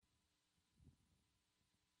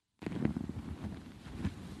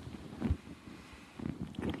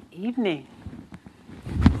evening.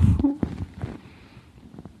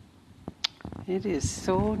 It is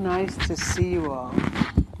so nice to see you all.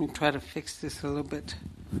 Let me try to fix this a little bit.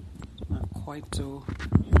 Not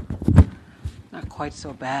quite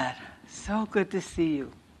so bad. So good to see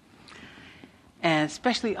you. And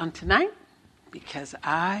especially on tonight, because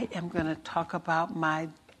I am going to talk about my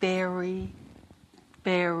very,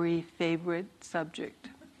 very favorite subject.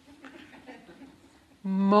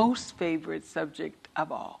 Most favorite subject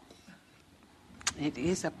of all. It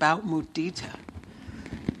is about Mudita.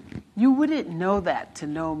 You wouldn't know that to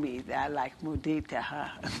know me, that I like Mudita, huh?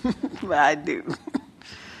 But I do.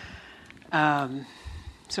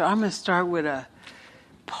 So I'm going to start with a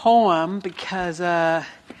poem because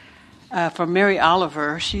from Mary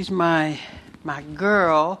Oliver. She's my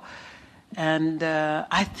girl. And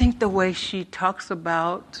I think the way she talks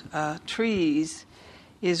about trees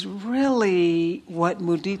is really what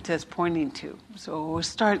Mudita is pointing to. So we'll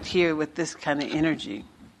start here with this kind of energy.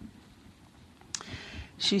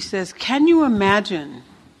 She says, can you imagine,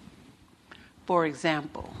 for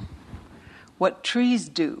example, what trees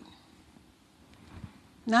do?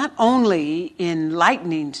 Not only in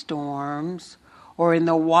lightning storms or in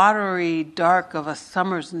the watery dark of a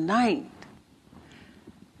summer's night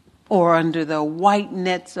or under the white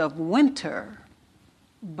nets of winter,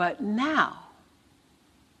 but now,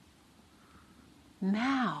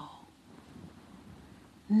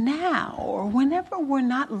 or whenever we're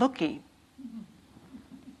not looking.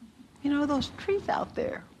 You know, those trees out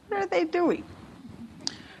there, what are they doing?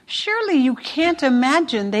 Surely you can't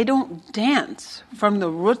imagine they don't dance from the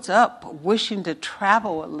roots up, wishing to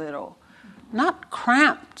travel a little, not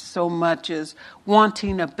cramped so much as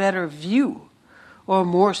wanting a better view, or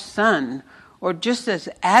more sun, or just as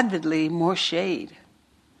avidly more shade.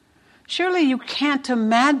 Surely you can't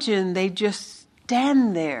imagine they just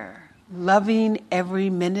stand there, loving every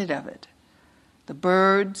minute of it. The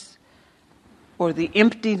birds, or the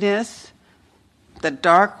emptiness, the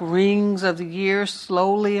dark rings of the year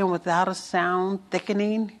slowly and without a sound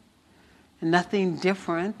thickening, and nothing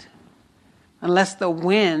different, unless the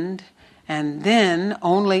wind, and then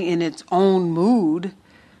only in its own mood,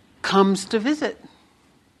 comes to visit.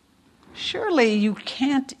 Surely you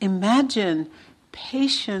can't imagine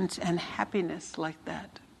patience and happiness like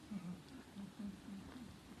that.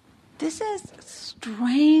 This is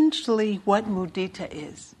strangely what Mudita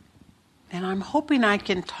is. And I'm hoping I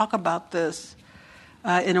can talk about this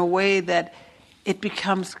in a way that it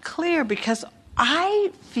becomes clear, because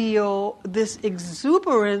I feel this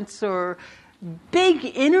exuberance or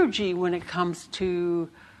big energy when it comes to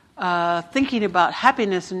thinking about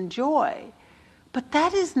happiness and joy. But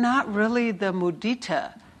that is not really the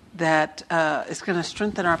Mudita that is going to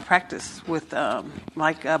strengthen our practice with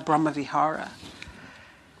Brahma-vihara.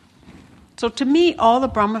 So to me, all the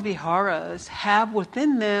Brahma-viharas have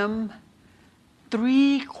within them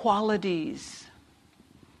three qualities.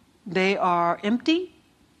 They are empty.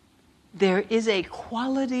 There is a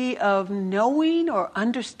quality of knowing or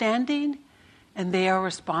understanding, and they are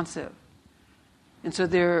responsive. And so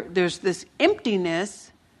there's this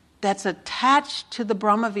emptiness that's attached to the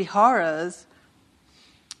Brahma-viharas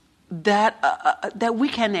that we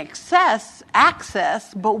can access,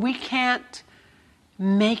 but we can't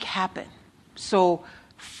make happen. So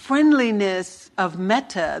friendliness of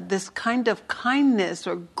metta, this kind of kindness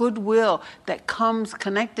or goodwill that comes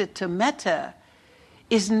connected to metta,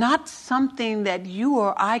 is not something that you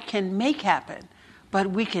or I can make happen,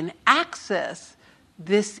 but we can access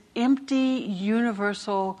this empty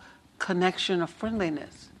universal connection of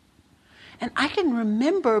friendliness. And I can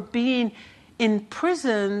remember being in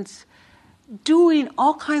prisons doing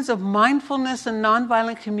all kinds of mindfulness and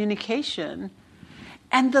nonviolent communication,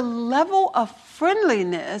 and the level of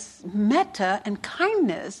friendliness, metta, and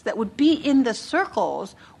kindness that would be in the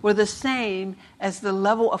circles were the same as the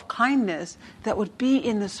level of kindness that would be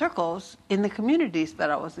in the circles in the communities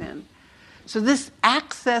that I was in. So this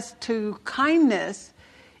access to kindness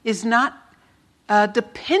is not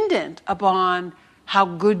dependent upon how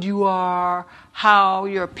good you are, how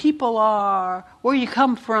your people are, where you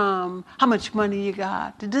come from, how much money you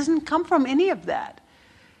got. It doesn't come from any of that.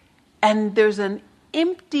 And there's an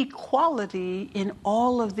empty quality in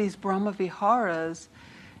all of these Brahma-viharas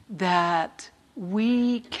that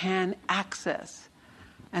we can access.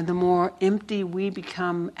 And the more empty we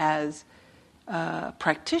become as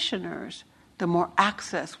practitioners, the more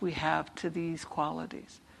access we have to these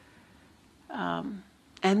qualities. And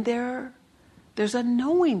there's a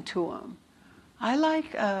knowing to them. I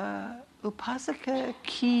like Upasaka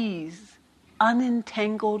Key's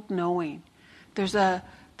unentangled knowing. There's a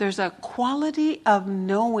quality of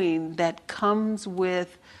knowing that comes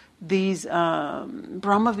with these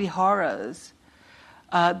Brahmaviharas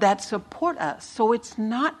that support us. So it's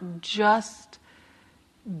not just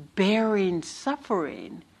bearing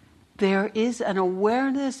suffering. There is an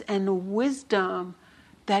awareness and wisdom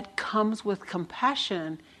that comes with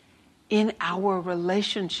compassion in our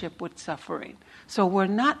relationship with suffering. So we're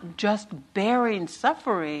not just bearing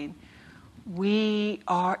suffering, we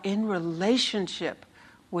are in relationship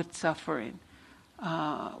with suffering,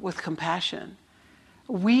 with compassion.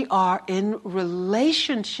 We are in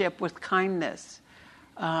relationship with kindness.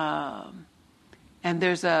 And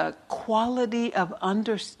there's a quality of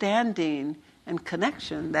understanding and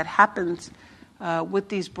connection that happens with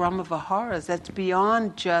these Brahmaviharas that's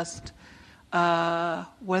beyond just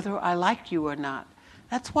whether I like you or not.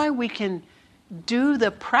 That's why we can do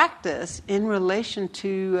the practice in relation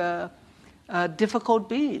to difficult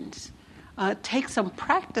beings. Take some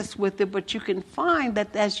practice with it, but you can find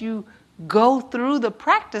that as you go through the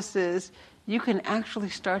practices, you can actually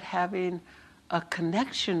start having a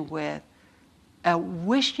connection with,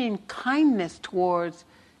 wishing kindness towards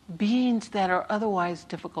beings that are otherwise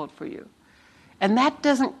difficult for you. And that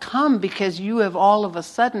doesn't come because you have all of a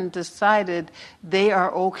sudden decided they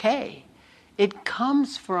are okay. It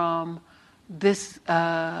comes from this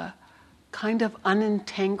kind of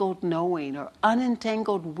unentangled knowing or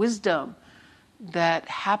unentangled wisdom that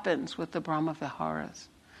happens with the Brahmaviharas.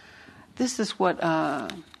 This is what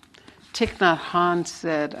Thich Nhat Hanh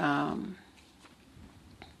said.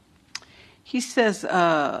 He says,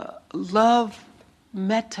 love,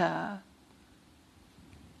 metta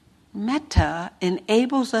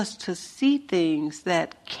enables us to see things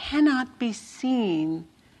that cannot be seen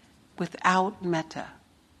without metta.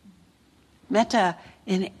 Metta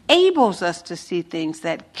enables us to see things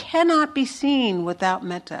that cannot be seen without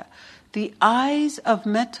metta. The eyes of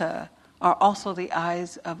metta are also the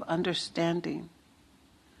eyes of understanding.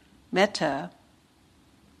 Metta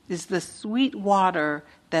is the sweet water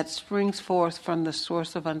that springs forth from the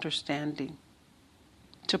source of understanding.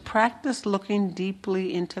 To practice looking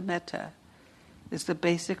deeply into metta is the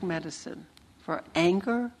basic medicine for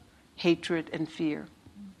anger, hatred, and fear.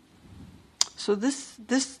 So this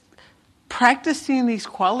practicing these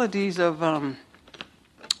qualities of the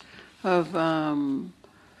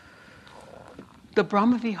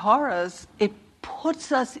Brahmaviharas, it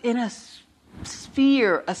puts us in a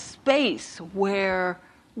sphere, a space where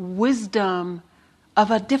wisdom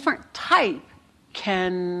of a different type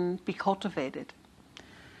can be cultivated.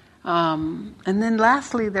 And then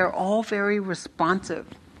lastly, they're all very responsive.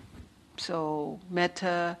 So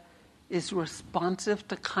metta is responsive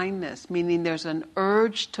to kindness, meaning there's an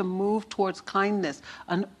urge to move towards kindness,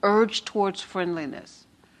 an urge towards friendliness.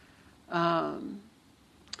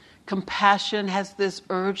 Compassion has this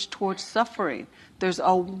urge towards suffering. There's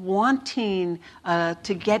a wanting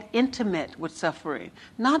to get intimate with suffering,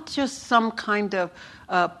 not just some kind of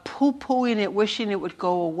poo-pooing it, wishing it would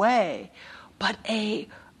go away, but a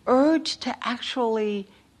urge to actually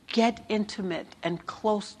get intimate and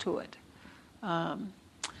close to it.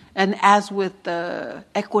 And as with the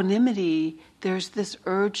equanimity, there's this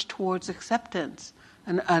urge towards acceptance,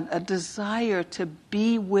 and a desire to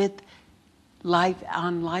be with life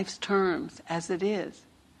on life's terms as it is.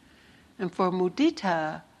 And for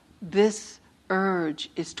mudita, this urge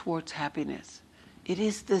is towards happiness. It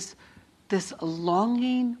is this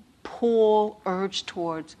longing, pull, urge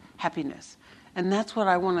towards happiness. And that's what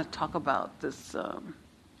I want to talk about.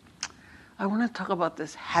 I want to talk about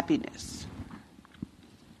this happiness.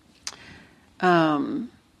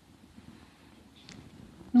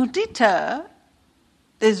 Mudita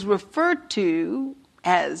is referred to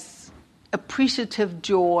as appreciative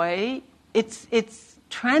joy. It's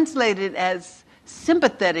translated as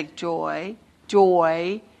sympathetic joy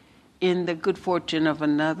in the good fortune of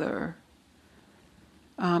another.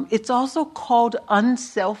 It's also called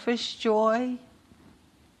unselfish joy.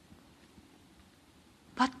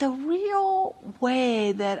 But the real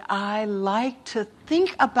way that I like to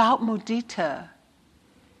think about mudita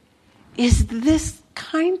is this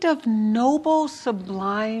kind of noble,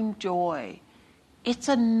 sublime joy. It's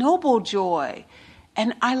a noble joy.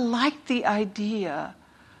 And I like the idea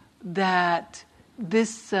that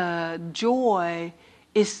this joy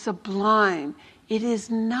is sublime. It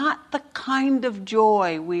is not the kind of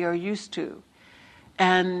joy we are used to.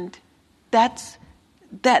 And that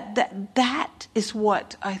is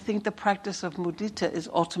what I think the practice of mudita is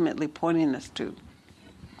ultimately pointing us to.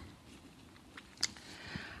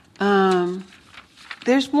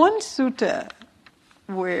 There's one sutta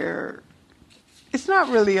where it's not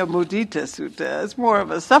really a mudita sutta, it's more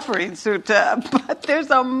of a suffering sutta, but there's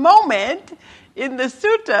a moment in the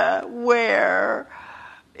sutta where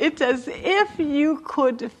it's as if you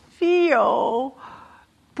could feel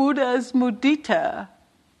Buddha's mudita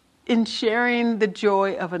in sharing the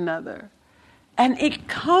joy of another. And it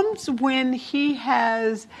comes when he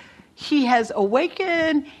has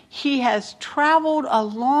awakened, he has traveled a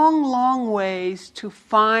long, long ways to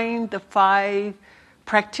find the 5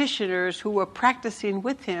 practitioners who were practicing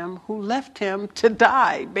with him, who left him to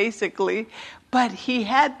die, basically. But he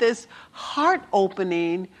had this heart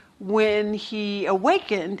opening when he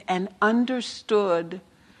awakened and understood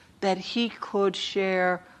that he could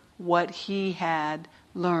share what he had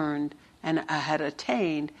learned and had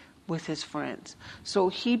attained with his friends. So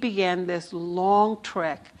he began this long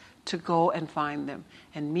trek to go and find them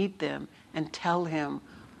and meet them and tell them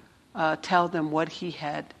what he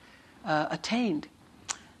had attained.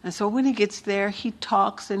 And so when he gets there, he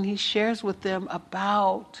talks and he shares with them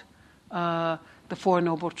about the 4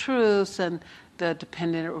 Noble Truths and the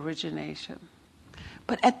dependent origination.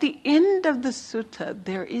 But at the end of the sutta,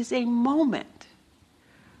 there is a moment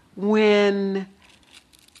when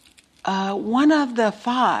one of the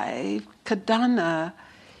 5, Kadana,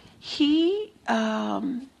 he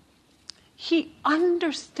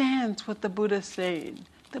understands what the Buddha is saying.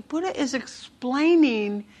 The Buddha is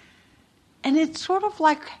explaining, and it's sort of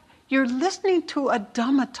like you're listening to a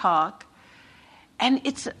Dhamma talk, and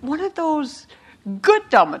it's one of those good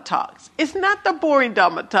Dhamma talks. It's not the boring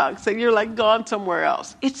Dhamma talks that you're like gone somewhere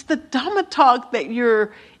else. It's the Dhamma talk that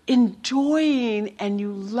you're enjoying and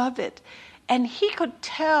you love it. And he could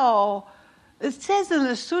tell, it says in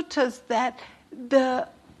the suttas that the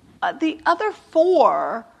other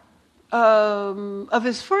 4 of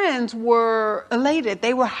his friends were elated.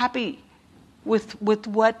 They were happy with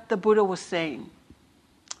what the Buddha was saying.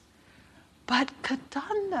 But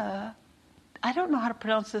Kadana, I don't know how to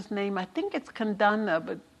pronounce his name. I think it's Kandana,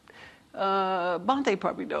 but Bhante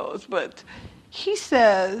probably knows. But he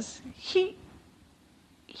says, he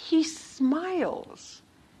smiles.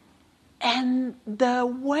 And the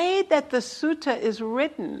way that the sutta is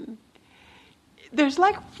written, there's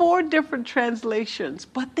like 4 different translations,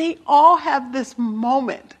 but they all have this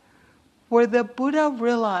moment where the Buddha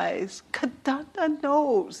realized, Kadanda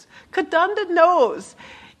knows. Kadanda knows.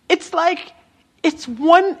 It's like,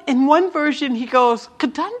 in one version he goes,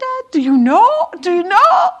 Kadanda, do you know? Do you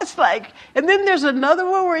know? It's like, and then there's another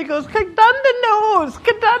one where he goes, Kadanda knows.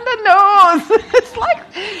 Kadanda knows. It's like,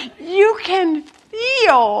 you can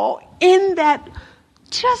feel in that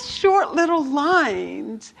just short little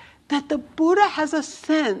lines that the Buddha has a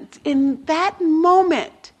sense in that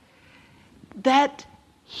moment that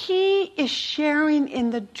he is sharing in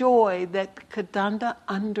the joy that Kadanda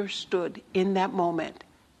understood in that moment,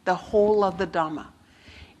 the whole of the Dhamma.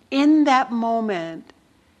 In that moment,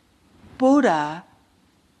 Buddha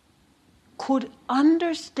could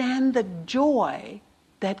understand the joy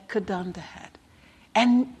that Kadanda had.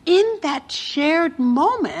 And in that shared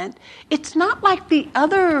moment, it's not like the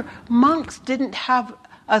other monks didn't have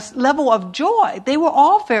a level of joy. They were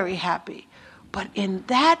all very happy. But in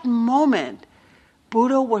that moment,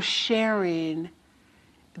 Buddha was sharing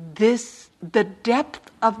the depth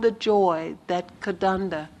of the joy that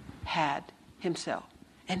Kadanda had himself.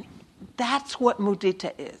 And that's what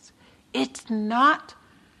mudita is. It's not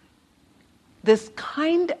this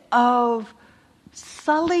kind of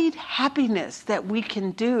sullied happiness that we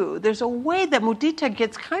can do. There's a way that mudita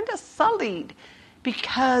gets kind of sullied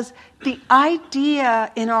because the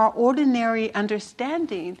idea in our ordinary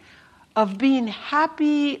understanding of being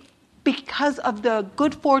happy because of the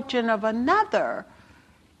good fortune of another,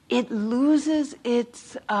 it loses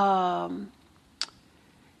its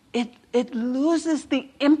it loses the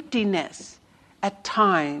emptiness at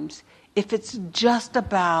times if it's just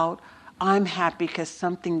about I'm happy because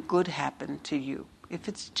something good happened to you. If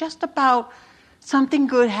it's just about something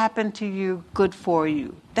good happened to you, good for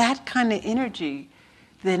you, that kind of energy,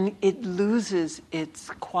 then it loses its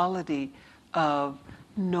quality of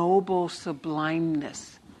noble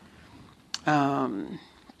sublimeness.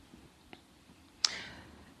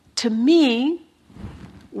 To me,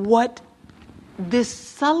 what this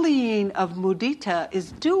sullying of mudita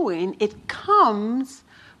is doing, it comes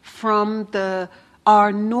from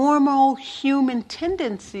our normal human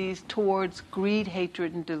tendencies towards greed,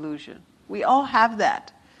 hatred, and delusion. We all have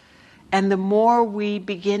that. And the more we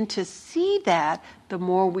begin to see that, the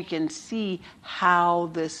more we can see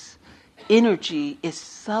how this energy is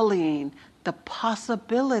sullying the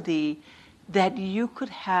possibility that you could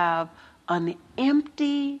have an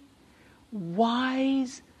empty,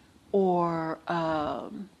 wise, or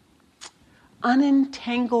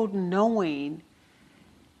unentangled knowing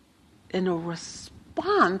in a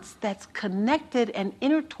response that's connected and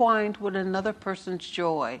intertwined with another person's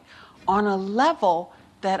joy on a level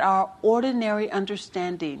that our ordinary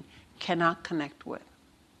understanding cannot connect with.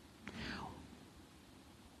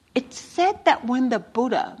 It's said that when the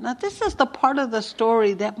Buddha, now this is the part of the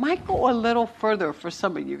story that might go a little further for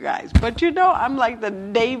some of you guys, but I'm like the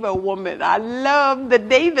Deva woman. I love the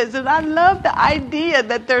Devas, and I love the idea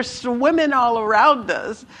that there's women all around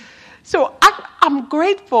us. So I'm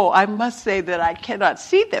grateful, I must say, that I cannot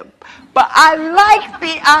see them, but I like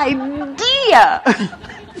the idea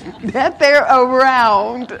that they're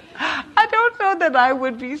around. I don't know that I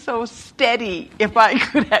would be so steady if I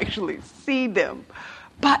could actually see them.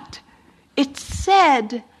 But it's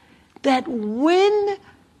said that when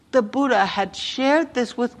the Buddha had shared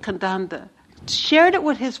this with Kadanda, shared it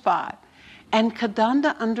with his five, and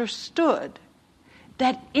Kadanda understood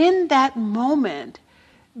that in that moment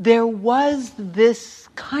there was this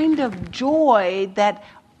kind of joy that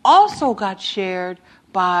also got shared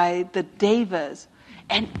by the Devas.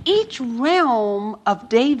 And each realm of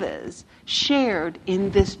Devas shared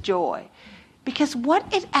in this joy. Because what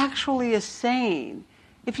it actually is saying,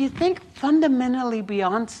 if you think fundamentally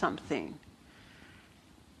beyond something,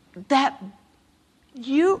 that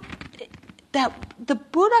the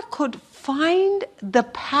Buddha could find the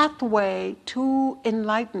pathway to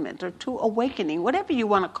enlightenment or to awakening, whatever you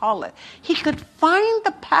want to call it. He could find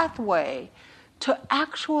the pathway to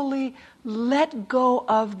actually let go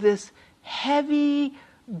of this heavy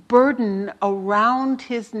burden around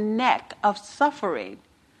his neck of suffering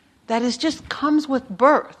that is just comes with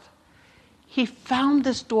birth. He found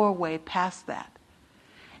this doorway past that.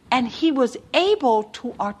 And he was able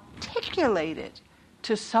to articulate it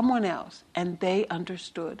to someone else, and they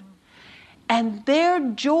understood. And their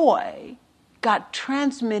joy got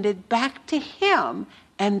transmitted back to him,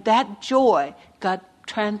 and that joy got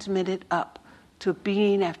transmitted up to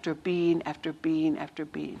being after being after being after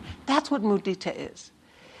being. That's what mudita is.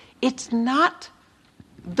 It's not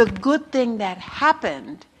the good thing that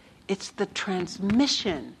happened, it's the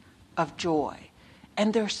transmission of joy.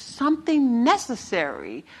 And there's something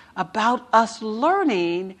necessary about us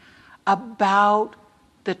learning about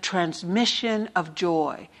the transmission of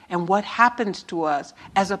joy and what happens to us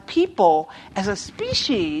as a people, as a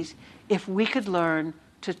species, if we could learn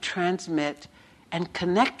to transmit and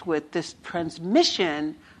connect with this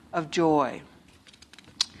transmission of joy.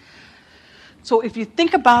 So if you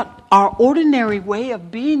think about our ordinary way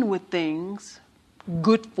of being with things,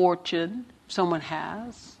 good fortune someone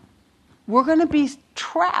has, we're going to be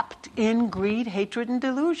trapped in greed, hatred, and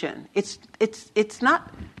delusion. It's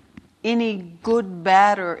not any good,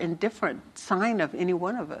 bad, or indifferent sign of any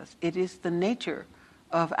one of us. It is the nature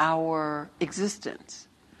of our existence.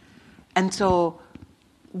 And so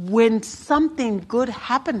when something good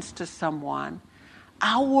happens to someone,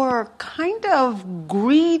 our kind of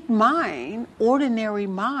greed mind, ordinary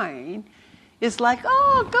mind, is like,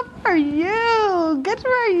 oh, good for you, good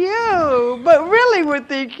for you. But really we're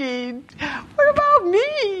thinking, what about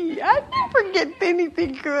me? I never get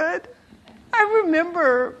anything good. I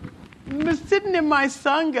remember sitting in my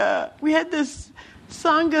Sangha. We had this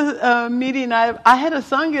Sangha meeting. I had a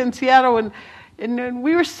Sangha in Seattle, and then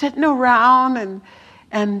we were sitting around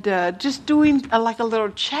and just doing like a little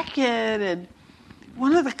check-in, and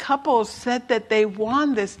one of the couples said that they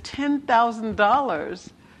won this $10,000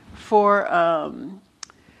 for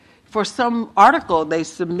some article they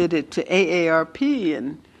submitted to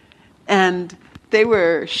AARP, and they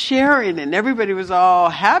were sharing, and everybody was all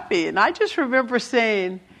happy. And I just remember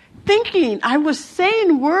thinking, I was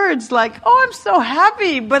saying words like, oh, I'm so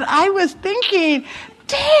happy, but I was thinking,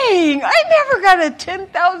 dang, I never got a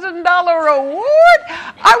 $10,000 award.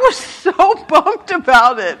 I was so bummed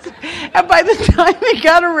about it. And by the time it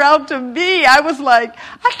got around to me, I was like,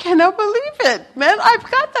 I cannot believe it, man. I've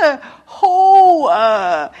got the whole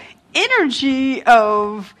energy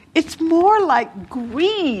of, it's more like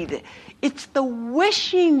greed. It's the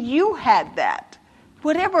wishing you had that.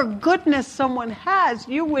 Whatever goodness someone has,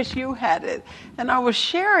 you wish you had it. And I was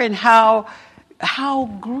sharing how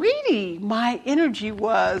greedy my energy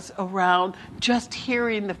was around just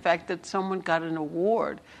hearing the fact that someone got an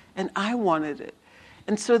award and I wanted it.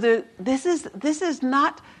 And so this is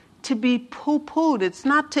not to be poo-pooed. It's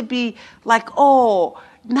not to be like, oh,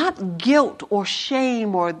 not guilt or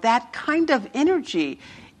shame or that kind of energy.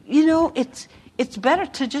 You know, it's better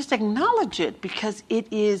to just acknowledge it, because it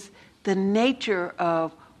is the nature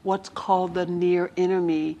of what's called the near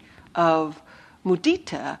enemy of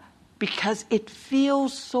mudita, because it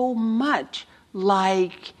feels so much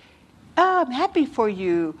like, oh, I'm happy for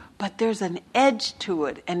you, but there's an edge to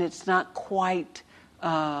it, and it's not quite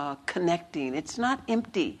connecting. It's not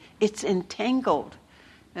empty. It's entangled.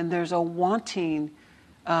 And there's a wanting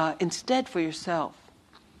instead for yourself.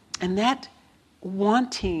 And that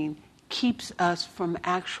wanting keeps us from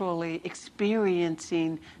actually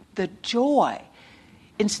experiencing the joy.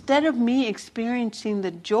 Instead of me experiencing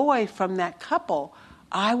the joy from that couple,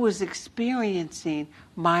 I was experiencing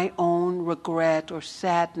my own regret or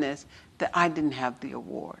sadness that I didn't have the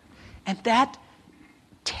award. And that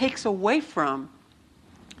takes away from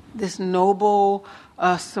this noble,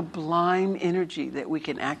 sublime energy that we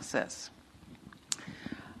can access.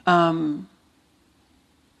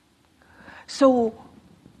 So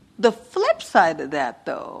the flip side of that,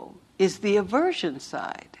 though, is the aversion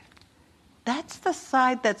side. That's the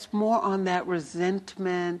side that's more on that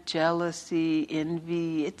resentment, jealousy,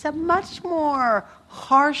 envy. It's a much more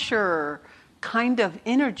harsher kind of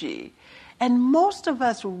energy. And most of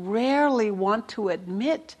us rarely want to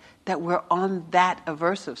admit that we're on that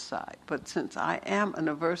aversive side. But since I am an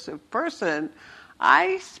aversive person,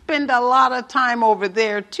 I spend a lot of time over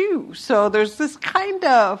there too. So there's this kind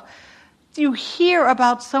of, you hear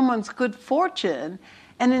about someone's good fortune,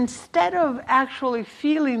 and instead of actually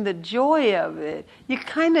feeling the joy of it, you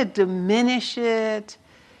kind of diminish it.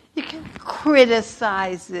 You can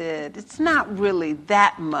criticize it. It's not really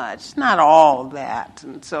that much. It's not all that.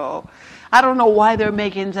 And so I don't know why they're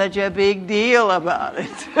making such a big deal about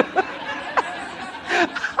it.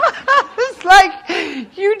 It's like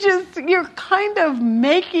you're kind of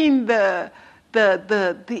making the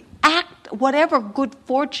act, whatever good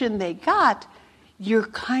fortune they got, you're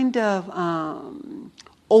kind of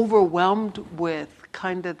overwhelmed with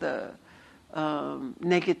kind of the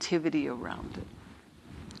negativity around it.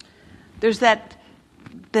 There's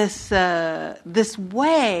this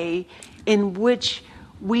way in which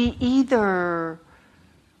we either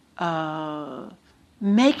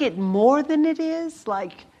make it more than it is,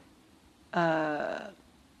 like,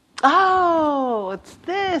 it's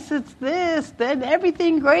this, then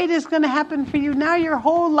everything great is going to happen for you. Now your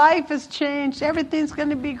whole life has changed. Everything's going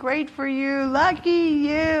to be great for you. Lucky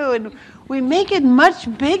you. And we make it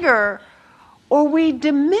much bigger, or we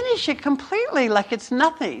diminish it completely like it's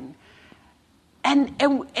nothing.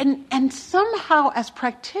 And somehow as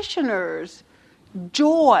practitioners,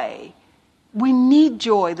 joy, we need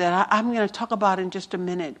joy that I'm going to talk about in just a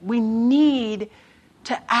minute. We need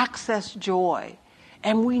to access joy.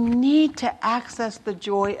 And we need to access the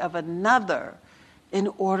joy of another in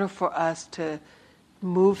order for us to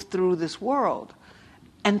move through this world.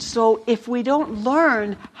 And so if we don't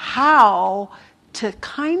learn how to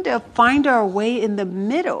kind of find our way in the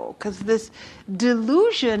middle, because this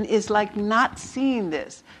delusion is like not seeing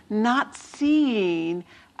this, not seeing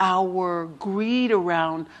our greed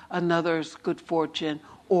around another's good fortune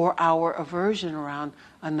or our aversion around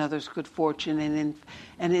another's good fortune.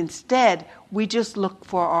 And instead, we just look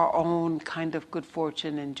for our own kind of good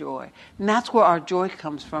fortune and joy. And that's where our joy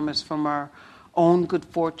comes from, is from our own good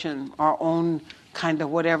fortune, our own kind of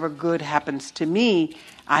whatever good happens to me,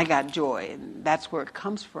 I got joy. And that's where it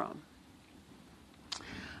comes from.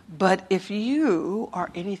 But if you are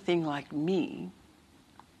anything like me,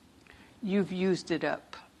 you've used it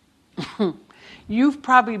up. You've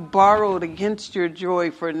probably borrowed against your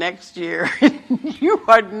joy for next year. You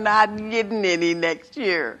are not getting any next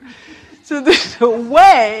year. So there's a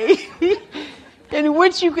way in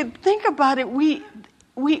which you could think about it. We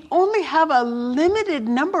only have a limited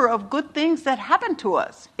number of good things that happen to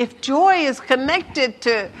us. If joy is connected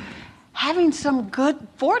to having some good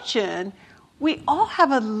fortune, we all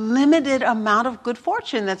have a limited amount of good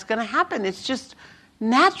fortune that's going to happen. It's just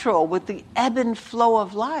natural with the ebb and flow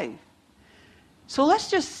of life. So let's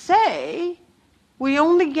just say we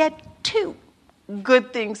only get 2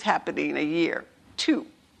 good things happening a year. 2.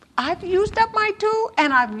 I've used up my 2,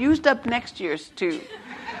 and I've used up next year's 2.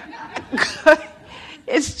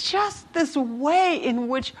 It's just this way in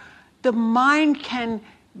which the mind can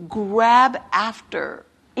grab after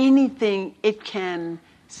anything it can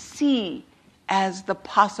see as the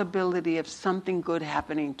possibility of something good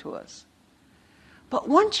happening to us. But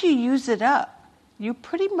once you use it up, you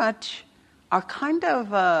pretty much are kind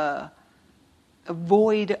of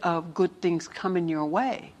void of good things coming your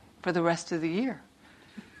way for the rest of the year.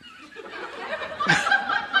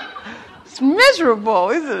 It's miserable,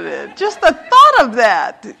 isn't it? Just the thought of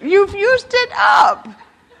that. You've used it up.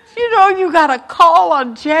 You got a call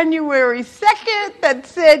on January 2nd that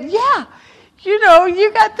said, yeah,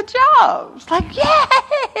 you got the job. It's like,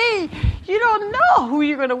 yay! You don't know who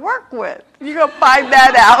you're going to work with. You're going to find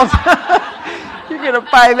that out. You're going to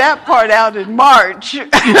find that part out in March.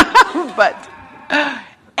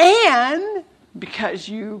 And because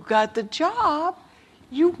you got the job,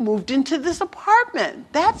 you moved into this apartment.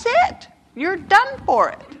 That's it. You're done for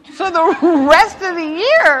it. So the rest of the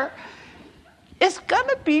year is going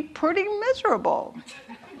to be pretty miserable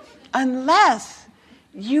unless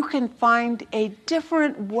you can find a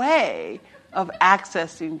different way of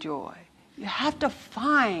accessing joy. You have to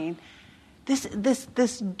find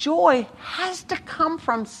this joy has to come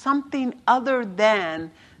from something other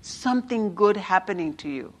than something good happening to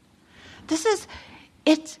you.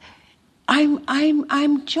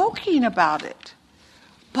 I'm joking about it,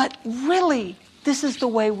 but really, this is the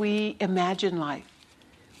way we imagine life.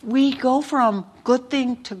 We go from good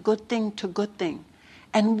thing to good thing to good thing,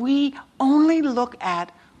 and we only look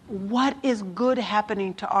at what is good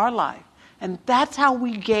happening to our life, and that's how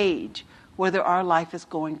we gauge whether our life is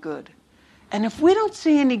going good. And if we don't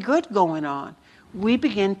see any good going on, we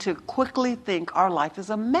begin to quickly think our life is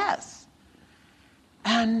a mess.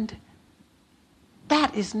 And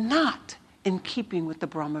that is not in keeping with the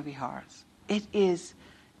Brahma Viharas. It is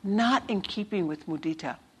not in keeping with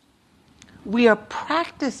Mudita. We are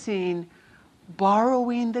practicing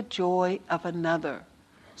borrowing the joy of another.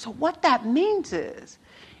 So what that means is,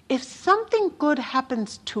 if something good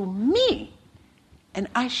happens to me and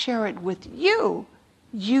I share it with you,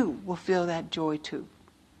 you will feel that joy too.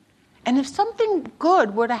 And if something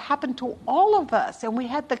good were to happen to all of us and we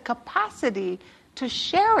had the capacity to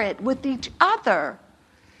share it with each other,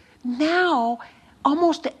 now,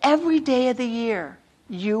 almost every day of the year,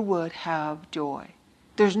 you would have joy.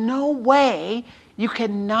 There's no way you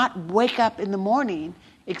cannot wake up in the morning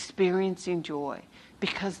experiencing joy,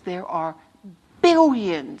 because there are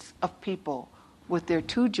billions of people with their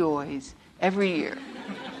two joys every year.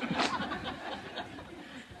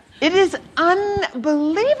 It is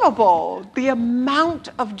unbelievable the amount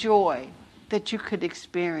of joy that you could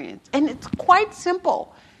experience. And it's quite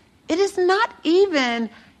simple. It is not even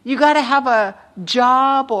you got to have a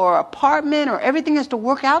job or apartment or everything has to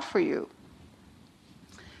work out for you.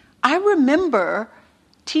 I remember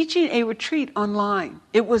teaching a retreat online.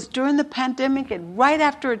 It was during the pandemic and right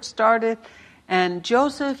after it started, and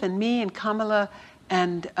Joseph and me and Kamala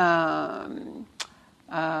and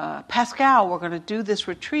Pascal were going to do this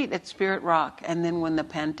retreat at Spirit Rock. And then when the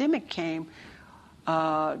pandemic came,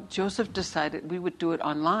 Joseph decided we would do it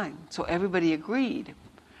online. So everybody agreed.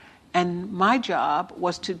 And my job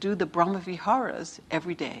was to do the Brahma Viharas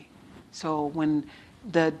every day. So when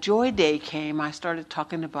the Joy Day came, I started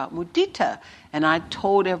talking about Mudita. And I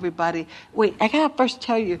told everybody, wait, I got to first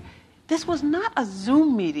tell you, this was not a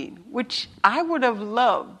Zoom meeting, which I would have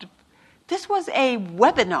loved. This was a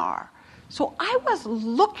webinar. So I was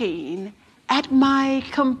looking at my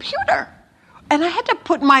computer, and I had to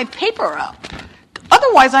put my paper up.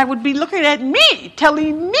 Otherwise, I would be looking at me,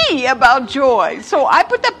 telling me about joy. So I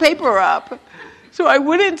put the paper up so I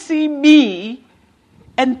wouldn't see me,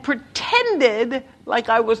 and pretended like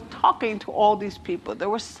I was talking to all these people. There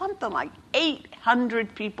was something like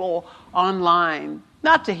 800 people online,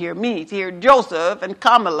 not to hear me, to hear Joseph and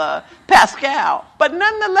Kamala, Pascal. But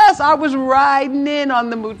nonetheless, I was riding in on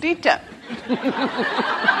the Mudita.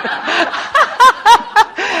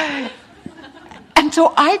 And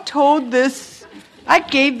so I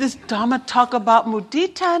gave this Dhamma talk about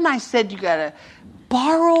Mudita, and I said, you got to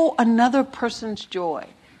borrow another person's joy.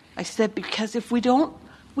 I said, because if we don't,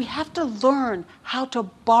 we have to learn how to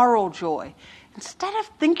borrow joy. Instead of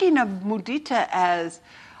thinking of Mudita as,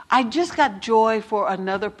 I just got joy for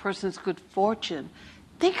another person's good fortune,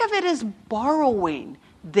 think of it as borrowing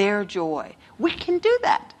their joy. We can do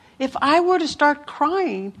that. If I were to start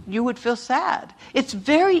crying, you would feel sad. It's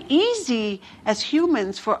very easy as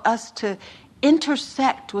humans for us to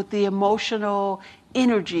intersect with the emotional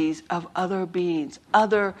energies of other beings,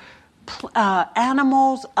 other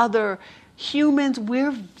animals, other humans.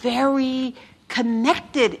 We're very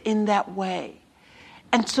connected in that way.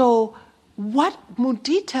 And so what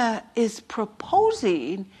Mudita is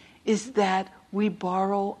proposing is that we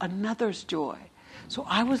borrow another's joy. So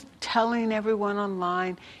I was telling everyone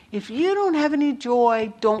online, if you don't have any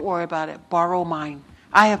joy, don't worry about it. Borrow mine.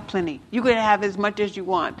 I have plenty. You can have as much as you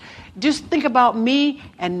want. Just think about me,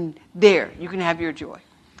 and there, you can have your joy.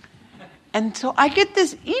 And so I get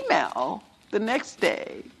this email the next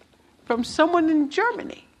day from someone in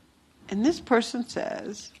Germany. And this person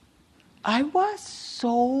says, I was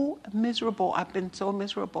so miserable. I've been so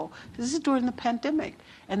miserable. This is during the pandemic.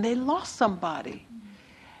 And they lost somebody.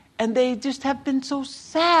 And they just have been so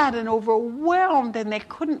sad and overwhelmed, and they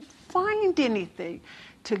couldn't find anything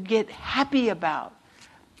to get happy about.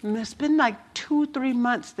 And it's been like 2-3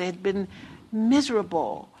 months they had been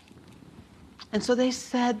miserable. And so they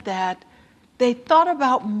said that they thought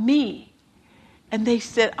about me, And they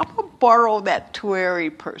said, I'm going to borrow that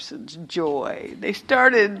Tuere person's joy. They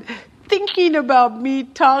started thinking about me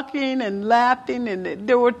talking and laughing. And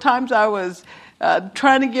there were times I was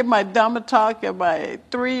trying to give my Dhamma talk, and my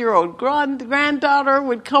 3-year-old granddaughter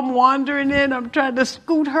would come wandering in. I'm trying to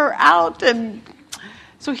scoot her out. And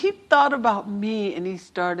so he thought about me, and he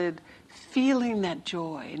started feeling that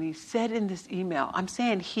joy. And he said in this email, I'm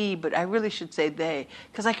saying he, but I really should say they,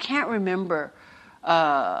 because I can't remember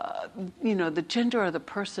the gender of the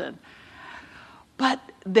person. But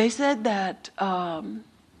they said that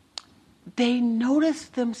they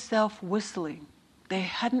noticed themselves whistling. They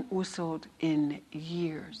hadn't whistled in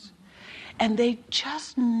years. And they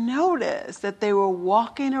just noticed that they were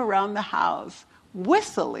walking around the house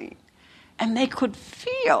whistling. And they could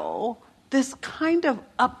feel this kind of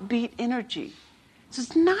upbeat energy. So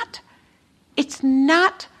it's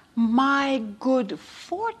not my good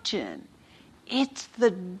fortune. It's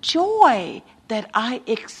the joy that I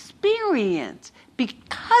experience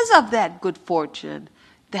because of that good fortune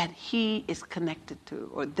that he is connected to,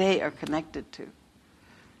 or they are connected to.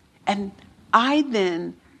 And I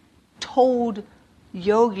then told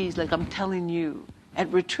yogis, like I'm telling you,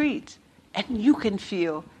 at retreats, and you can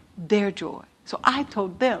feel their joy. So I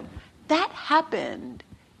told them, that happened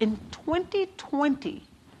in 2020,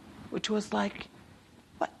 which was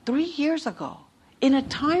 3 years ago, in a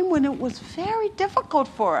time when it was very difficult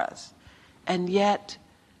for us. And yet,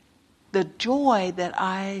 the joy that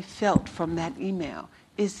I felt from that email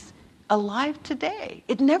is alive today.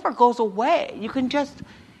 It never goes away. I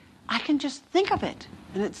can just think of it,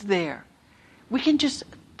 and it's there. We can just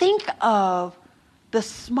think of the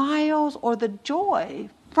smiles or the joy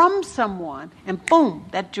from someone, and boom,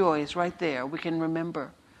 that joy is right there. We can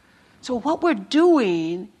remember. So what we're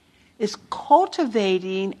doing is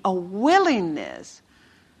cultivating a willingness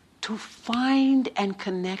to find and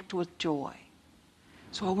connect with joy.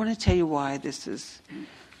 So I want to tell you why this is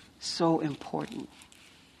so important.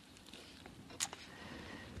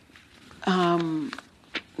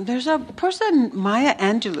 There's a person, Maya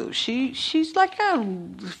Angelou. She's like a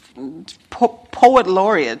poet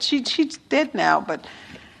laureate. She's dead now, but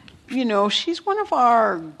she's one of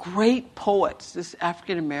our great poets. This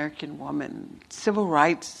African American woman, civil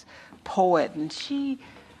rights poet, and she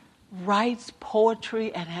writes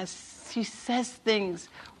poetry and she says things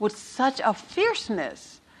with such a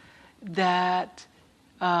fierceness that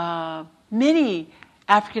many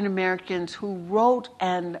African Americans who wrote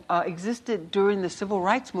and existed during the civil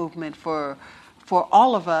rights movement for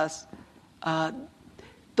all of us,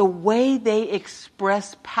 the way they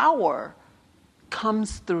express power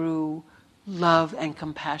comes through love and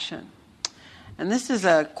compassion. And this is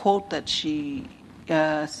a quote that she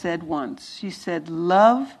said once. She said,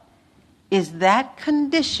 "Love is that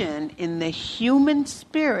condition in the human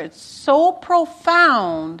spirit so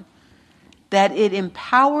profound that it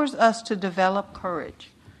empowers us to develop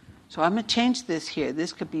courage." So I'm going to change this here.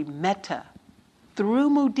 This could be metta through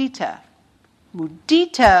mudita.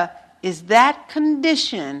 Mudita is that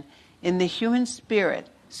condition in the human spirit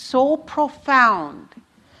so profound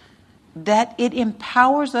that it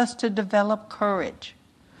empowers us to develop courage,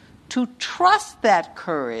 to trust that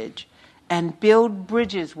courage and build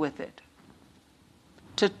bridges with it,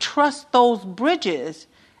 to trust those bridges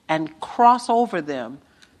and cross over them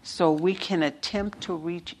so we can attempt to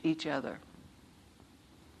reach each other.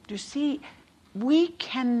 You see, we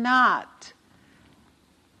cannot,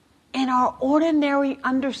 in our ordinary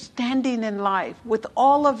understanding in life, with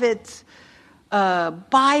all of its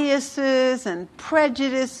biases and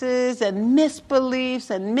prejudices and misbeliefs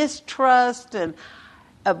and mistrust and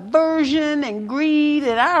aversion and greed,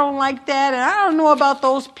 and I don't like that, and I don't know about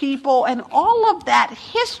those people, and all of that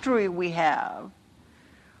history we have,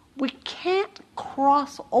 we can't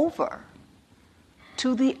cross over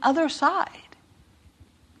to the other side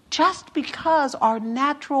just because our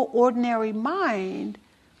natural, ordinary mind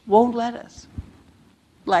won't let us.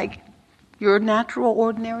 Like, your natural,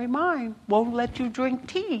 ordinary mind won't let you drink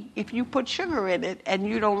tea if you put sugar in it and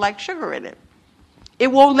you don't like sugar in it.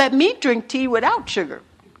 It won't let me drink tea without sugar.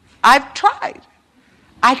 I've tried.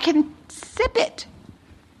 I can sip it.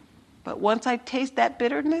 But once I taste that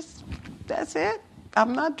bitterness, that's it.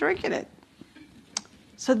 I'm not drinking it.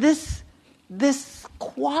 So this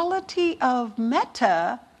quality of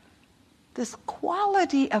metta,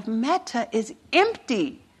 is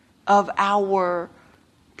empty of our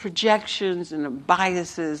projections and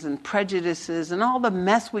biases and prejudices and all the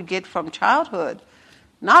mess we get from childhood.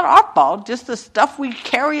 Not our fault, just the stuff we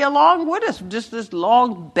carry along with us, just this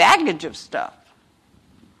long baggage of stuff.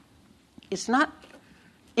 It's not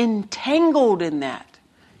entangled in that.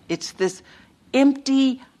 It's this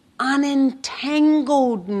empty,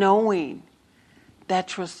 unentangled knowing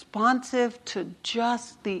that's responsive to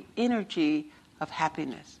just the energy of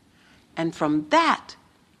happiness. And from that,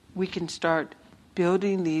 we can start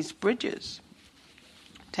building these bridges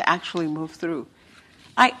to actually move through.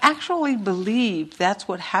 I actually believe that's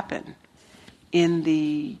what happened in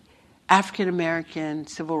the African American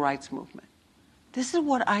civil rights movement. This is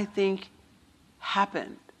what I think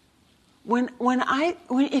happened.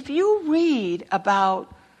 If you read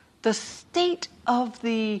about the state of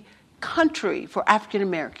the country for African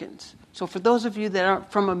Americans, so for those of you that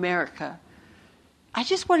aren't from America, I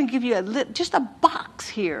just want to give you just a box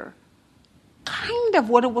here, kind of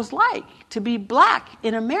what it was like to be black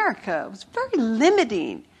in America. It was very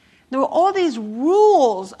limiting. There were all these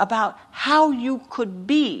rules about how you could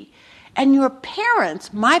be. And your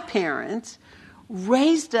parents, my parents,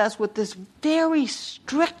 raised us with this very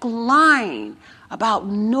strict line about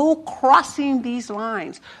no crossing these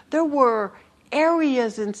lines. There were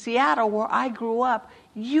areas in Seattle where I grew up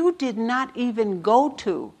you did not even go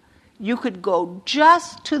to. You could go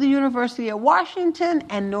just to the University of Washington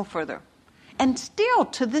and no further. And still,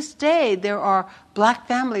 to this day, there are black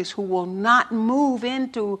families who will not move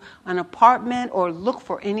into an apartment or look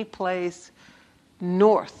for any place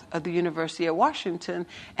north of the University of Washington.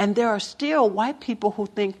 And there are still white people who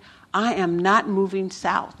think, I am not moving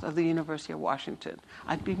south of the University of Washington.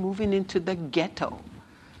 I'd be moving into the ghetto.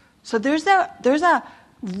 So there's a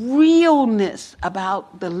realness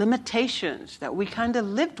about the limitations that we kind of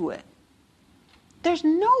lived with. There's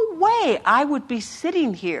no way I would be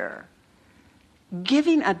sitting here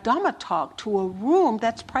giving a Dhamma talk to a room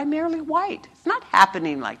that's primarily white. It's not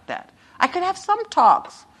happening like that. I could have some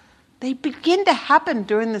talks. They begin to happen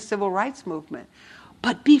during the civil rights movement.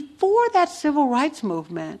 But before that civil rights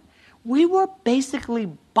movement, we were basically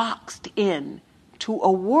boxed in to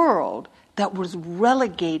a world that was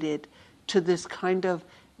relegated to this kind of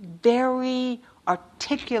very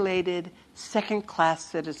articulated second-class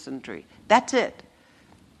citizenry. That's it.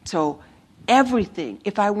 So everything,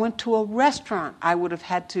 if I went to a restaurant, I would have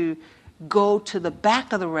had to go to the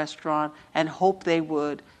back of the restaurant and hope they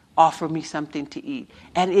would offer me something to eat.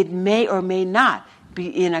 And it may or may not be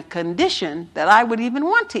in a condition that I would even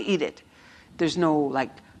want to eat it. There's no I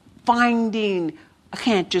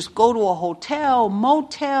can't just go to a hotel,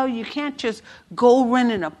 motel, you can't just go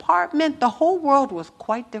rent an apartment. The whole world was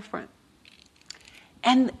quite different.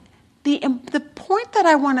 And the point that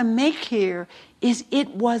I want to make here is it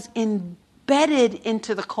was embedded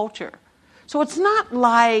into the culture. So it's not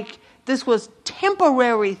like this was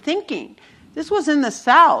temporary thinking. This was in the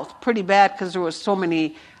South pretty bad because there were so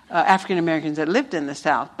many African Americans that lived in the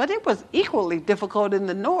South. But it was equally difficult in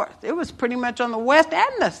the North. It was pretty much on the West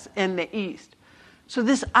and the East. So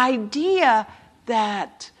this idea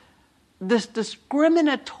that this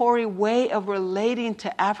discriminatory way of relating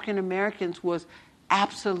to African Americans was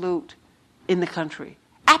absolute in the country.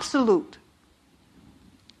 Absolute.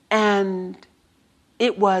 And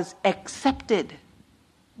it was accepted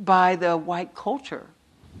by the white culture.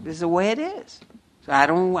 This is the way it is. So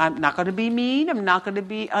I'm not going to be mean, I'm not going to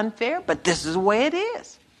be unfair, but this is the way it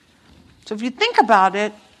is. So if you think about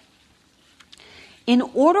it, in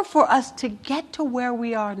order for us to get to where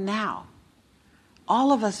we are now,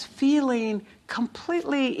 all of us feeling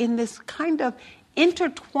completely in this kind of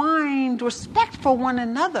intertwined respect for one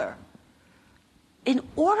another, in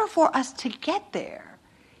order for us to get there,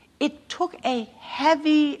 it took a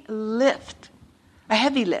heavy lift.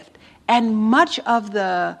 And much of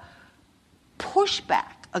the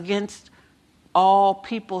pushback against all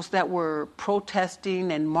peoples that were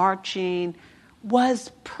protesting and marching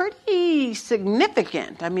was pretty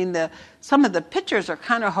significant. I mean, some of the pictures are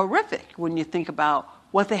kind of horrific when you think about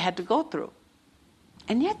what they had to go through.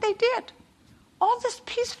 And yet they did. All this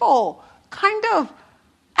peaceful kind of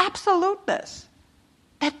absoluteness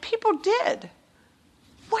that people did.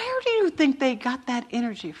 Where do you think they got that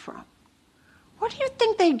energy from? Where do you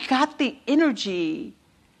think they got the energy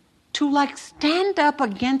to stand up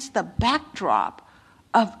against the backdrop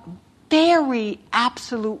of very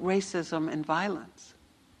absolute racism and violence?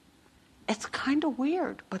 It's kind of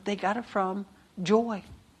weird, but they got it from joy.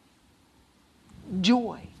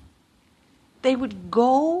 Joy. They would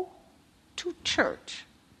go to church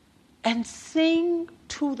and sing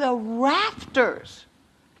to the rafters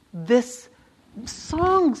this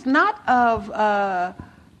songs not of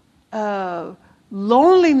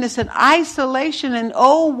loneliness and isolation and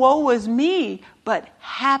oh, woe is me, but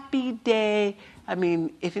happy day. I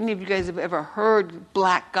mean, if any of you guys have ever heard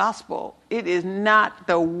black gospel, it is not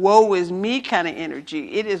the woe is me kind of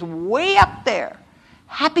energy. It is way up there.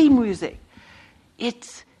 Happy music.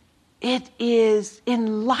 It's It is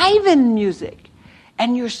enlivened music.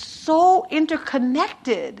 And you're so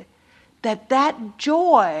interconnected that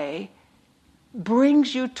joy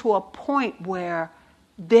brings you to a point where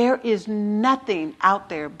there is nothing out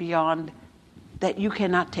there beyond that you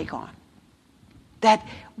cannot take on. That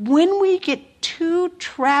when we get too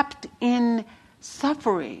trapped in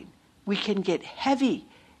suffering, we can get heavy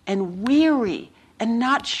and weary and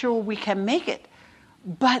not sure we can make it.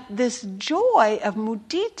 But this joy of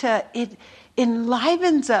mudita, it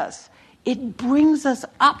enlivens us. It brings us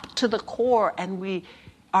up to the core, and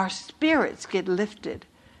our spirits get lifted.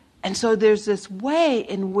 And so there's this way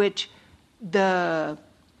in which a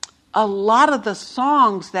lot of the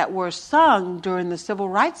songs that were sung during the civil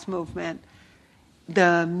rights movement,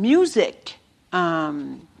 the music,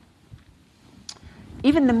 even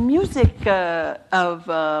the music of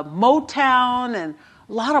Motown and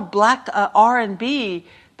a lot of black R&B,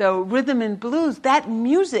 the rhythm and blues, that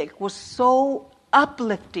music was so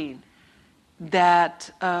uplifting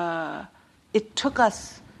that it took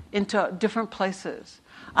us into different places.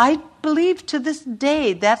 I believe to this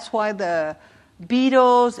day that's why the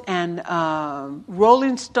Beatles and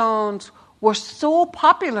Rolling Stones were so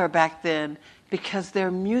popular back then, because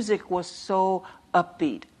their music was so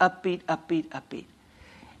upbeat.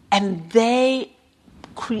 And they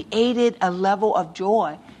created a level of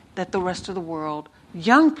joy that the rest of the world,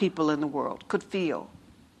 young people in the world, could feel.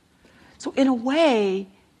 So in a way,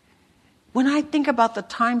 when I think about the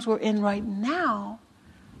times we're in right now,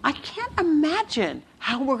 I can't imagine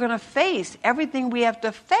how we're going to face everything we have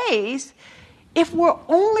to face if we're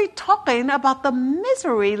only talking about the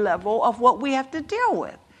misery level of what we have to deal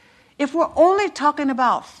with. If we're only talking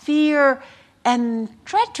about fear and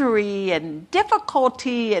treachery and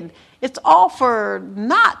difficulty, and it's all for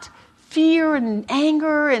naught, fear and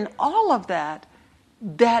anger and all of that,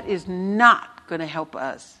 that is not going to help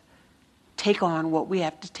us take on what we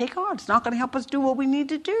have to take on. It's not going to help us do what we need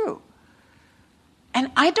to do. And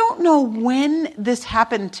I don't know when this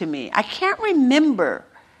happened to me. I can't remember.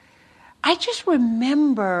 I just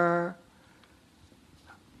remember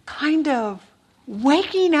kind of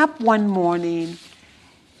waking up one morning,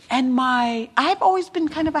 and I've always been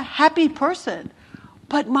kind of a happy person,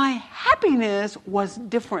 but my happiness was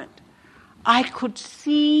different. I could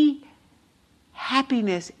see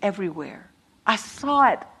happiness everywhere. I saw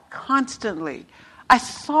it constantly. I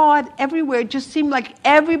saw it everywhere. It just seemed like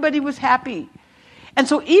everybody was happy. And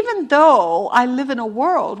so even though I live in a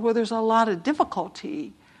world where there's a lot of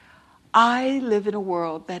difficulty, I live in a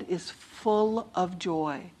world that is full of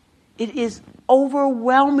joy. It is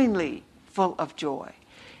overwhelmingly full of joy.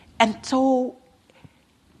 And so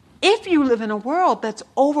if you live in a world that's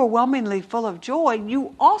overwhelmingly full of joy,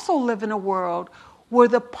 you also live in a world where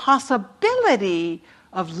the possibility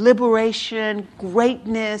of liberation,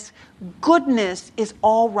 greatness, goodness is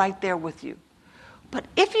all right there with you. But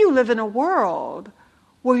if you live in a world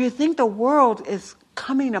where you think the world is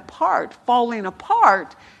coming apart, falling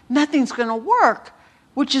apart, nothing's going to work,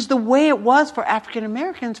 which is the way it was for African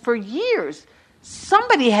Americans for years,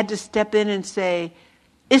 somebody had to step in and say,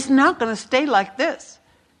 it's not going to stay like this.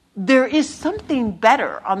 There is something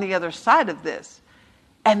better on the other side of this.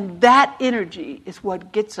 And that energy is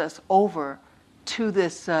what gets us over to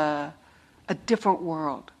this a different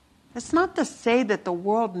world. It's not to say that the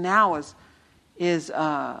world now is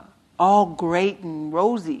all great and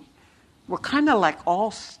rosy. We're kind of like all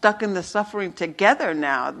stuck in the suffering together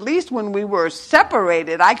now. At least when we were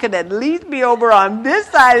separated, I could at least be over on this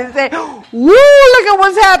side and say, woo, look at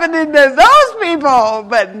what's happening to those people.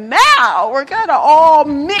 But now we're kind of all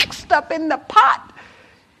mixed up in the pot.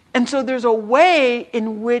 And so there's a way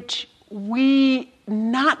in which we,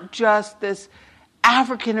 not just this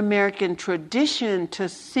African American tradition to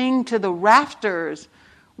sing to the rafters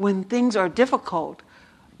when things are difficult,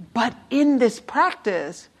 but in this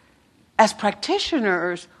practice, as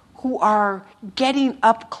practitioners who are getting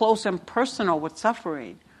up close and personal with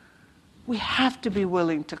suffering, we have to be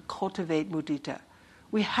willing to cultivate mudita.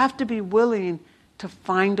 We have to be willing to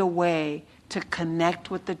find a way to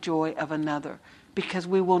connect with the joy of another, because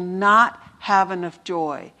we will not have enough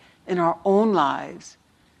joy in our own lives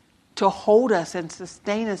to hold us and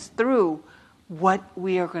sustain us through what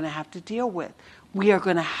we are going to have to deal with. We are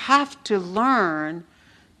going to have to learn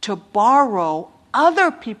to borrow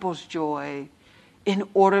other people's joy in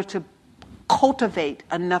order to cultivate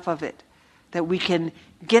enough of it that we can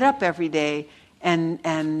get up every day and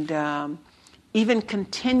even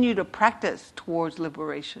continue to practice towards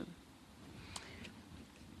liberation.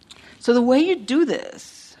 So the way you do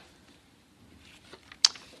this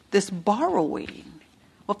borrowing.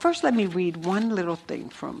 Well, first let me read one little thing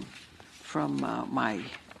from my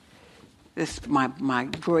This my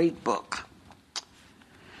great book.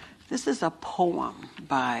 This is a poem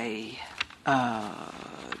by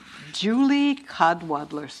Julie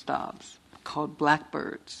Cadwallader Stobbs called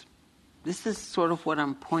Blackbirds. This is sort of what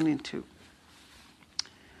I'm pointing to.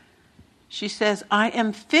 She says, I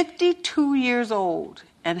am 52 years old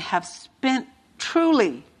and have spent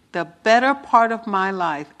truly the better part of my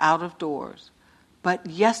life out of doors. But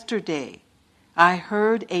yesterday I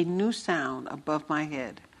heard a new sound above my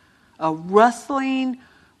head, a rustling,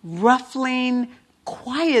 ruffling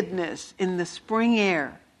quietness in the spring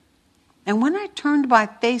air. And when I turned my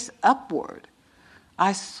face upward,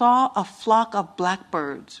 I saw a flock of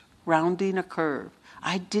blackbirds rounding a curve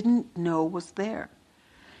I didn't know was there.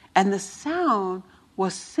 And the sound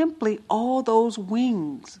was simply all those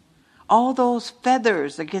wings, all those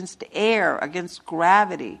feathers against air, against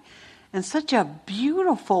gravity, and such a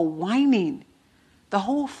beautiful whining. The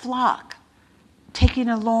whole flock taking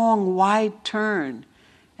a long, wide turn,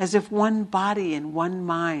 as if one body and one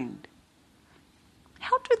mind.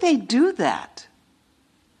 How do they do that?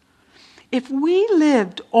 If we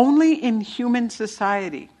lived only in human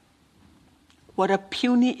society, what a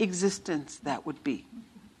puny existence that would be.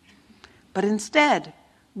 But instead,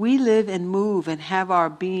 we live and move and have our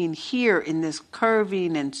being here in this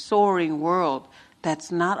curving and soaring world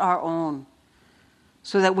that's not our own.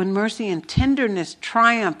 So that when mercy and tenderness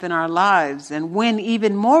triumph in our lives, and when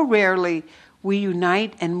even more rarely we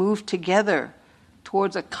unite and move together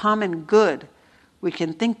towards a common good, we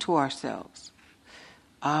can think to ourselves,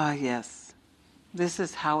 ah, yes, this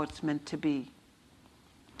is how it's meant to be.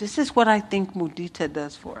 This is what I think Mudita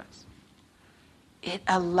does for us. It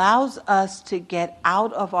allows us to get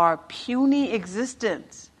out of our puny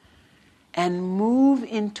existence and move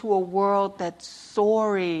into a world that's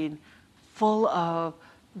soaring, full of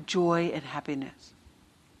joy and happiness.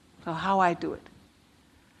 So how I do it?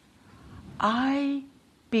 I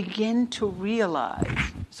begin to realize.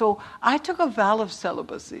 So I took a vow of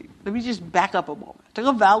celibacy. Let me just back up a moment. I took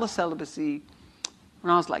a vow of celibacy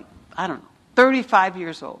when I was 35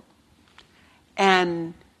 years old.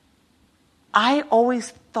 And I always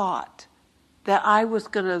thought that I was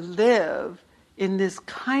going to live in this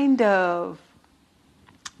kind of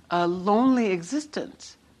a lonely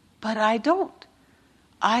existence, but I don't.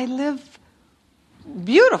 I live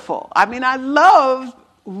beautiful. I love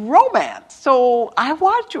romance. So I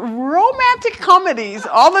watch romantic comedies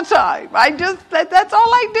all the time. That's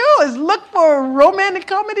all I do is look for romantic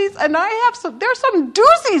comedies, and there's some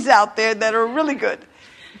doozies out there that are really good.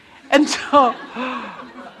 And so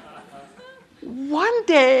one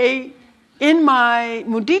day in my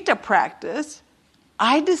Mudita practice,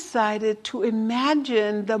 I decided to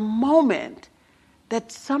imagine the moment that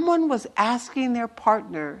someone was asking their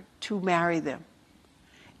partner to marry them.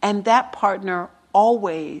 And that partner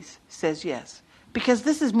always says yes. Because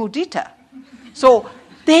this is Mudita. So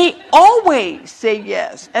they always say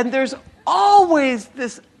yes. And there's always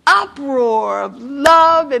this uproar of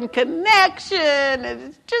love and connection. And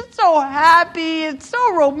it's just so happy. It's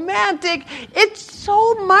so romantic. It's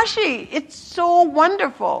so mushy. It's so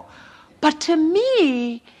wonderful. But to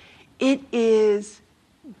me, it is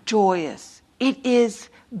joyous. It is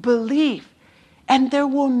belief. And there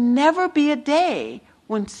will never be a day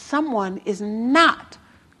when someone is not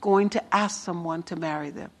going to ask someone to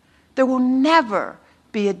marry them. There will never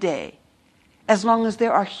be a day. As long as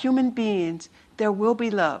there are human beings, there will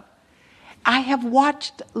be love. I have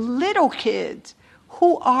watched little kids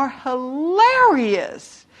who are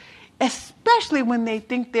hilarious, especially when they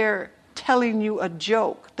think they're telling you a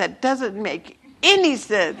joke that doesn't make any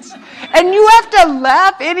sense. And you have to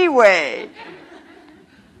laugh anyway.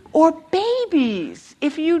 Or babies,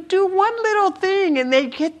 if you do one little thing and they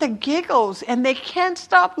get the giggles and they can't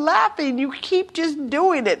stop laughing, you keep just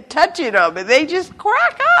doing it, touching them, and they just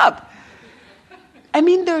crack up.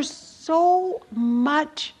 There's so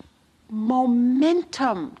much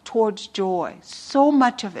momentum towards joy, so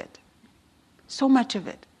much of it. So much of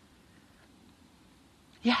it.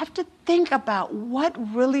 You have to think about what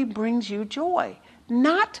really brings you joy.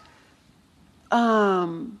 Not,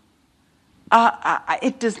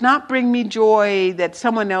 it does not bring me joy that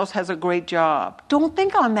someone else has a great job. Don't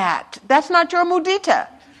think on that. That's not your mudita.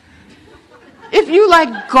 If you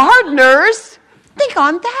like gardeners, think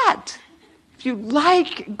on that. If you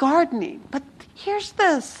like gardening. But here's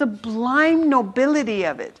the sublime nobility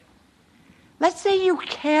of it. Let's say you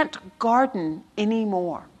can't garden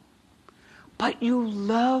anymore, but you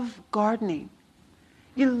love gardening.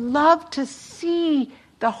 You love to see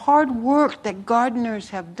the hard work that gardeners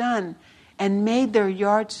have done and made their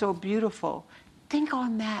yard so beautiful. Think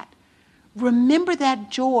on that. Remember that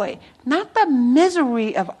joy, not the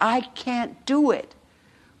misery of I can't do it,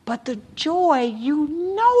 but the joy you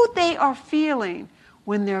know they are feeling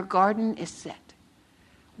when their garden is set,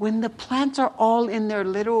 when the plants are all in their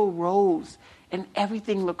little rows and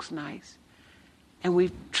everything looks nice, and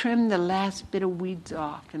we've trimmed the last bit of weeds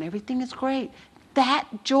off and everything is great. That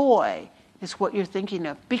joy is what you're thinking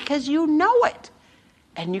of because you know it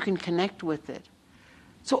and you can connect with it.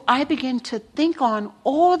 So I begin to think on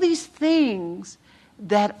all these things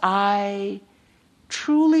that I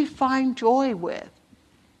truly find joy with.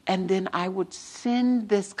 And then I would send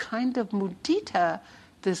this kind of mudita,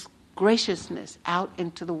 this graciousness out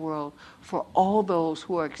into the world for all those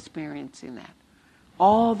who are experiencing that.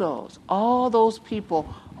 All those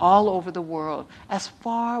people all over the world, as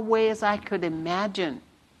far away as I could imagine.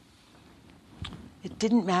 It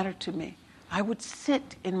didn't matter to me. I would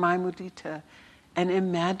sit in my mudita and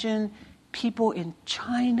imagine people in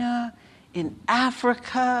China, in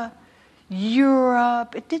Africa,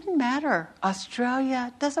 Europe. It didn't matter.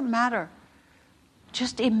 Australia, it doesn't matter.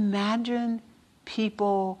 Just imagine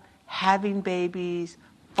people having babies,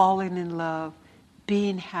 falling in love,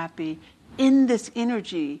 being happy, in this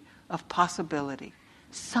energy of possibility.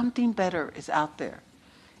 Something better is out there.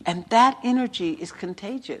 And that energy is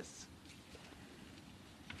contagious.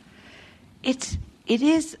 It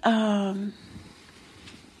is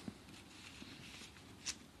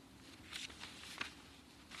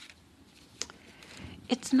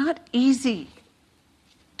it's not easy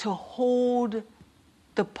to hold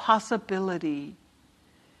the possibility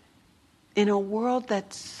in a world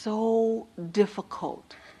that's so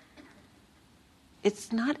difficult.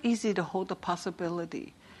 It's not easy to hold the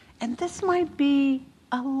possibility. And this might be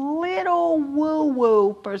a little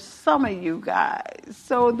woo-woo for some of you guys.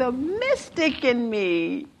 So the mystic in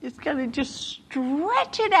me is going to just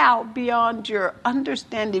stretch it out beyond your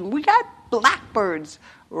understanding. We got blackbirds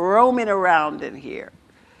roaming around in here.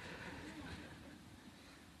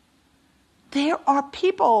 There are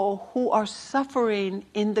people who are suffering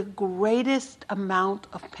in the greatest amount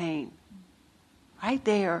of pain. Right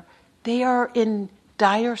there. They are in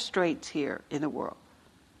dire straits here in the world.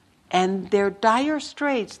 And their dire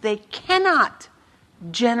straits, they cannot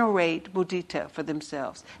generate mudita for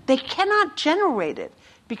themselves. They cannot generate it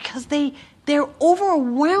because they're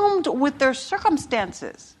overwhelmed with their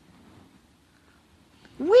circumstances.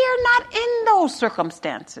 We're not in those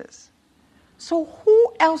circumstances. So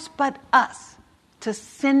who else but us to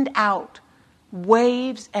send out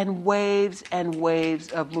waves and waves and waves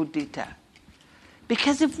of mudita?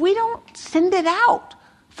 Because if we don't send it out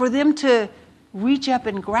for them to reach up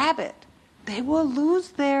and grab it, they will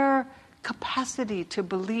lose their capacity to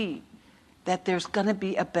believe that there's going to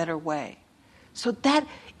be a better way. So that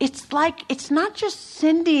it's like, it's not just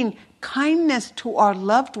sending kindness to our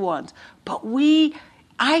loved ones, but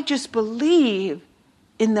I just believe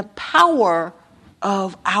in the power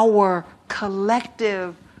of our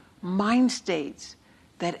collective mind states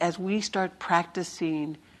that as we start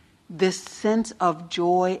practicing this sense of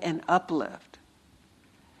joy and uplift,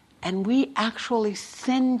 and we actually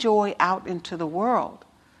send joy out into the world,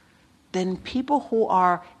 then people who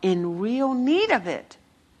are in real need of it,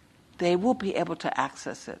 they will be able to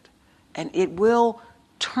access it. And it will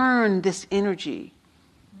turn this energy.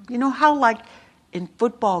 You know how like in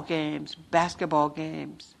football games, basketball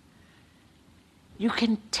games, you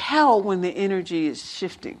can tell when the energy is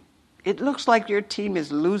shifting. It looks like your team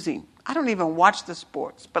is losing. I don't even watch the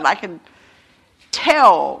sports, but I can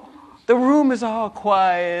tell. The room is all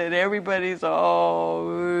quiet. Everybody's all,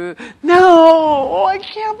 no, I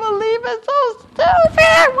can't believe it's so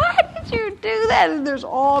stupid. Why did you do that? And there's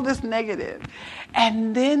all this negative.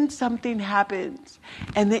 And then something happens,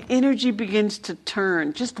 and the energy begins to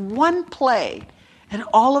turn. Just one play, and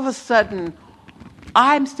all of a sudden,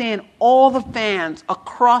 I'm saying all the fans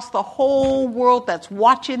across the whole world that's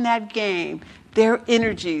watching that game, their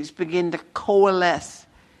energies begin to coalesce.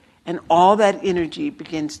 And all that energy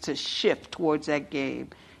begins to shift towards that game.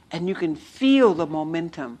 And you can feel the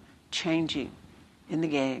momentum changing in the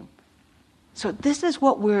game. So this is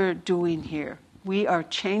what we're doing here. We are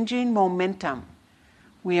changing momentum.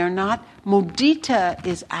 We are not... Mudita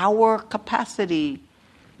is our capacity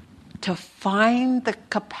to find the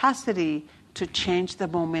capacity to change the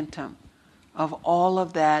momentum of all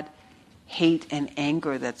of that hate and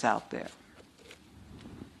anger that's out there.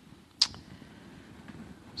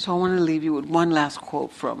 So I want to leave you with one last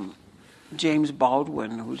quote from James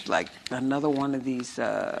Baldwin, who's like another one of these.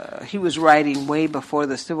 He was writing way before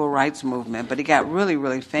the Civil Rights Movement, but he got really,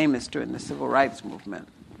 really famous during the Civil Rights Movement.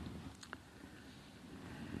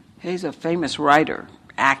 He's a famous writer,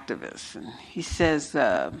 activist, and he says,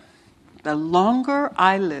 The longer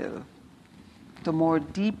I live, the more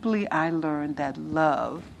deeply I learn that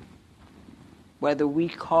love, whether we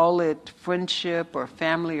call it friendship or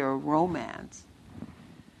family or romance,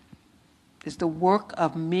 is the work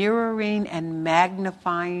of mirroring and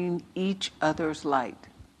magnifying each other's light.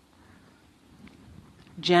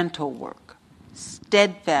 Gentle work,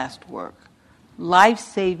 steadfast work,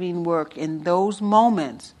 life-saving work in those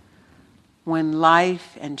moments when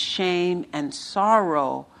life and shame and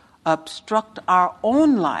sorrow obstruct our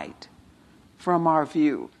own light from our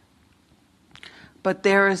view. But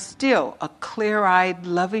there is still a clear-eyed,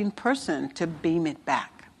 loving person to beam it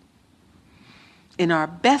back. In our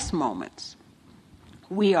best moments,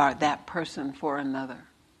 we are that person for another.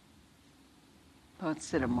 Let's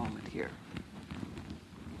sit a moment here.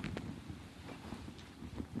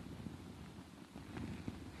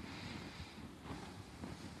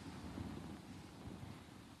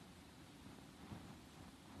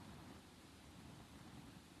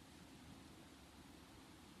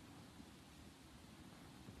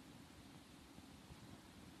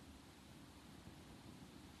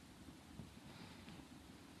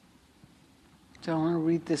 So I want to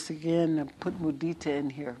read this again and put Mudita in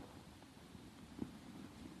here.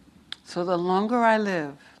 So the longer I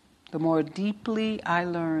live, the more deeply I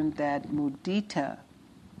learn that Mudita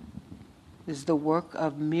is the work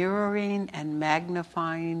of mirroring and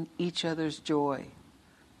magnifying each other's joy.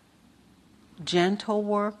 Gentle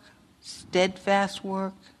work, steadfast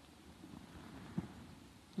work,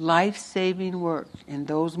 life-saving work in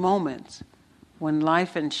those moments when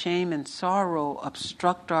life and shame and sorrow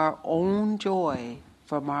obstruct our own joy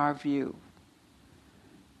from our view.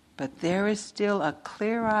 But there is still a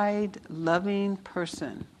clear-eyed, loving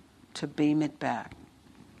person to beam it back.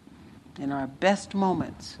 In our best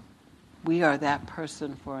moments, we are that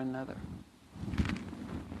person for another.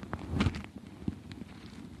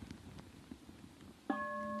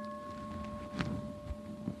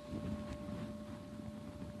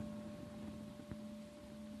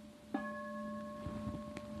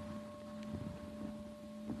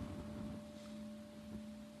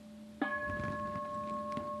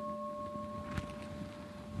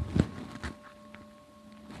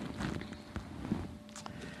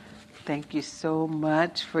 Thank you so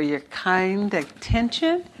much for your kind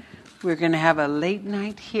attention. We're going to have a late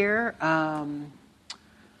night here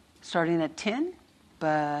starting at 10,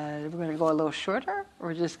 but we're going to go a little shorter.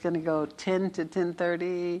 We're just going to go 10 to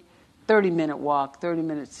 10:30, 30-minute walk,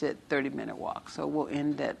 30-minute sit, 30-minute walk. So we'll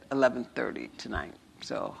end at 11:30 tonight.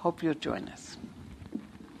 So hope you'll join us.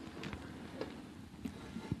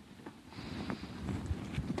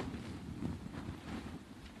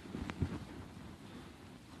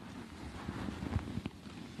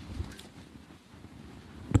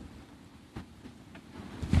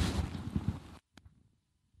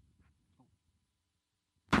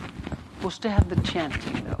 We'll still have the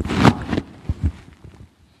chanting, though.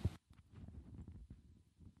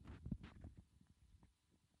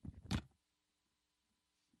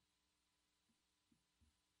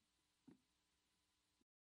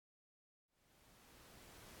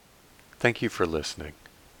 Thank you for listening.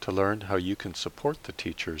 To learn how you can support the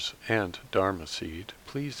teachers and Dharma Seed,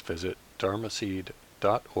 please visit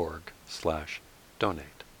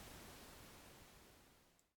dharmaseed.org/donate.